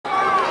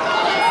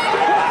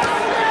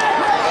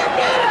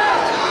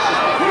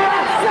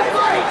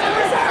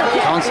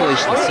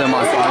elevation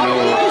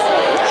semifinal.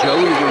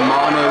 Joey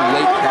Romano,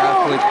 late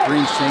Catholic,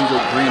 green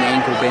singlet, green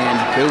ankle band.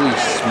 Billy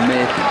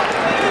Smith,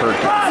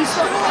 Perkins.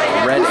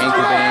 Red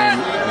ankle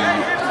band,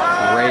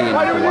 the gray and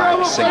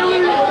black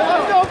singlet.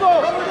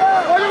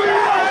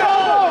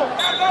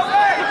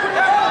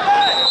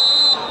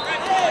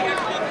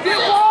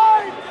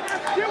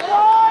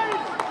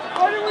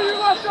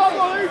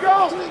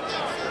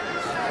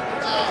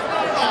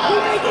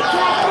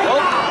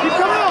 Keep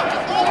coming up.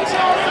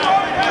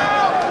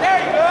 There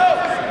you go.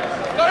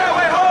 Go that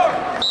way, hard.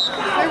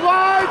 Stay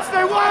wide,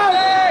 stay wide.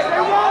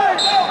 Stay wide.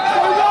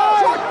 Stay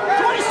wide.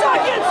 20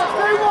 seconds.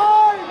 Stay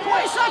wide.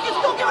 20 seconds,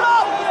 don't give it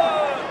up.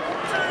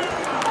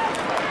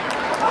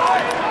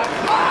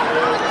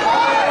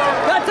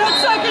 Got 10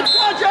 seconds,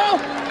 come on, Joe.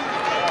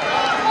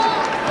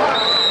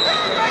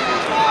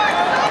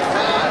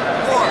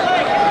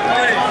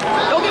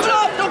 Don't give it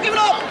up, don't give it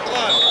up.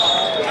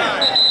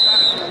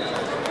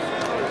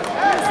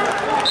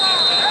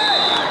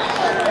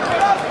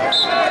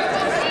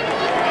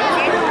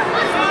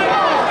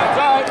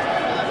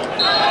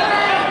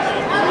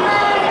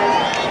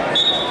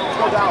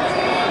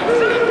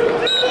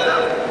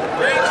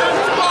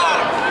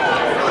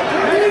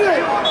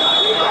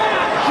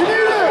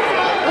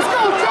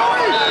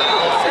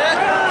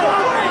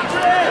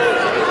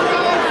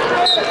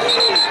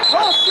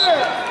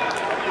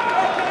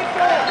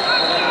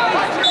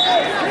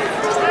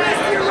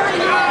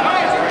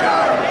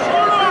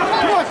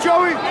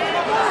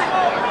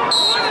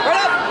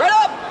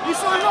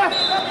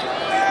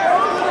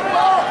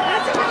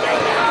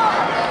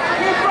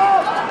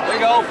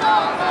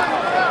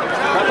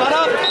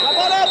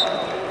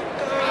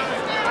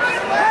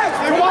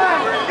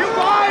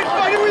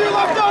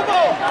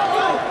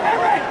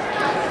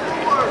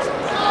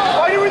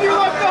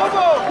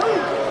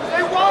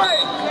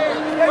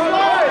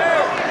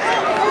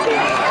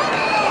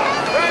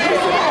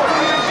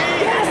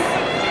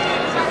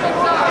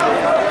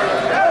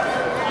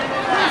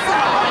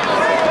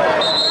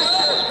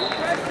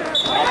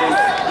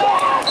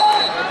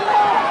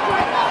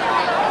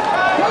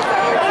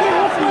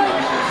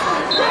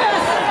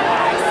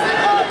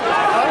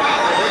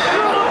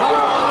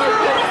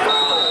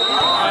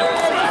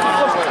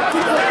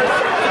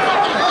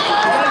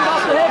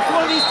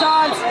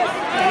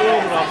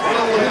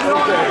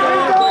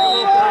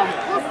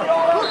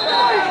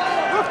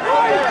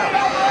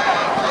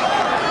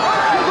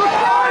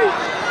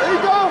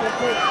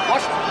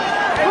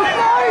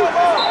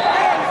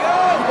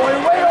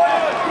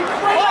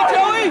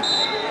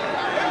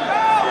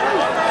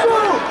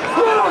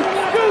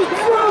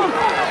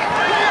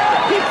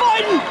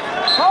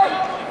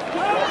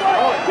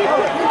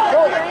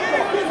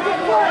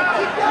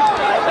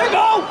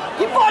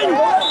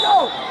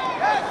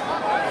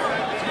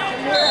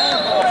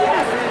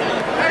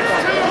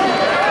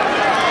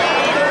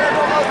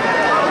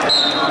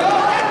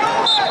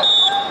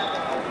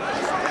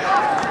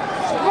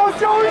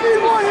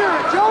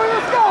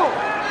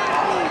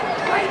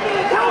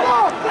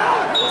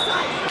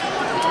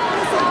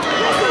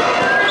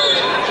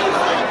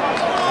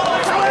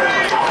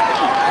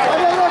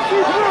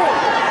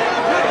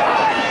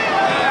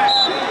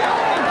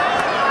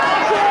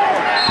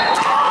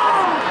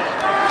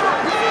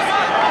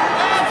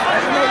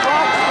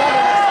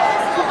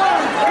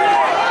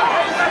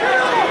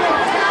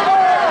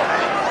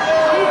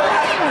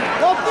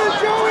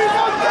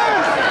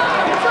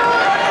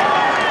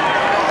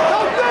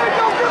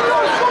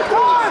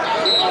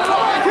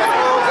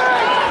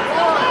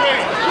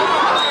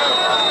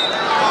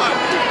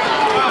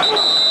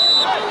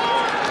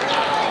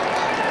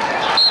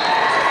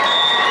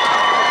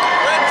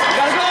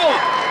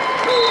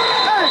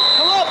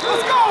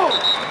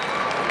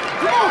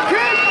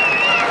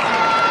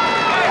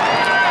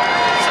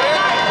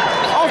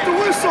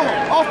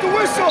 Off the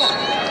whistle!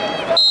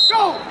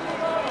 Go!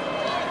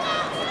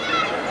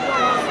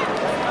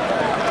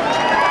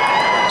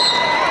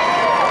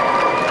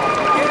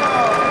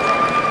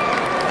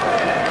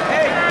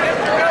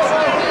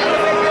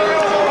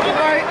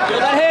 Get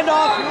that hand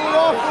off! Move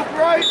off, look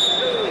right!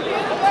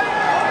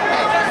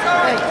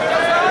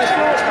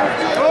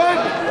 Good!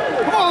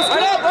 Come on, let's go!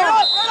 Right up, right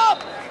up, right up!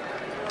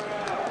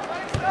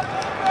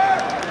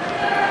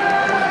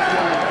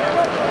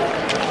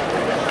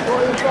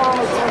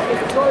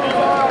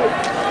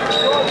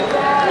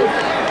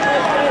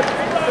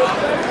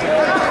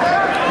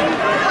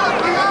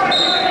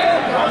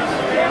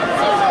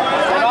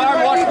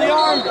 Watch the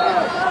arm!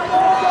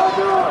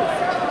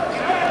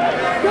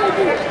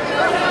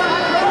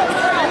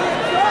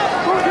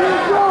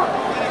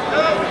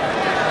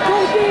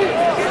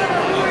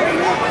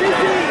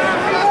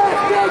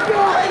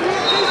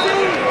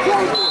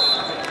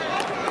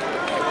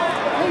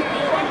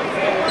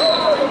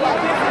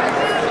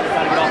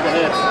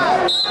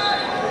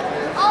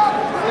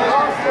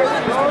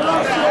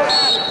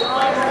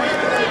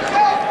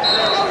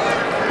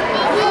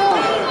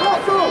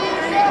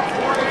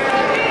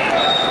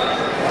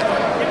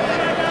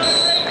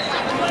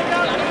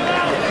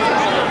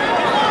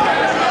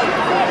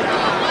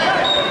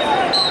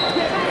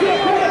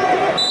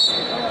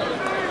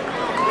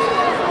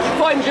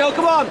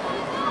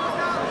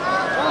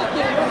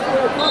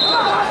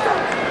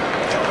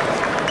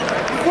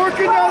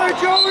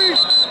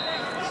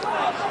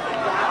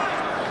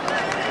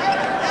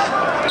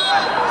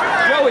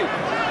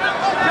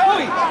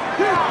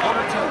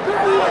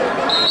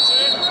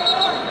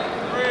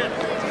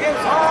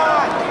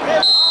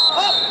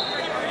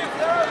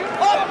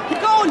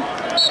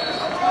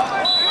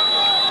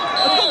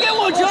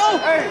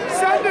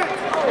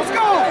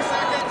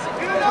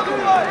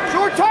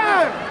 Short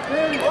time.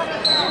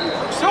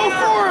 Go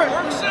for it.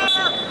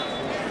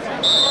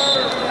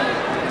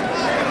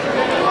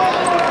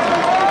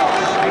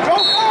 Go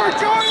for it,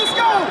 Joey. Let's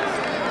go.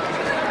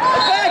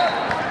 Okay.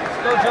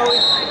 Go, Joey.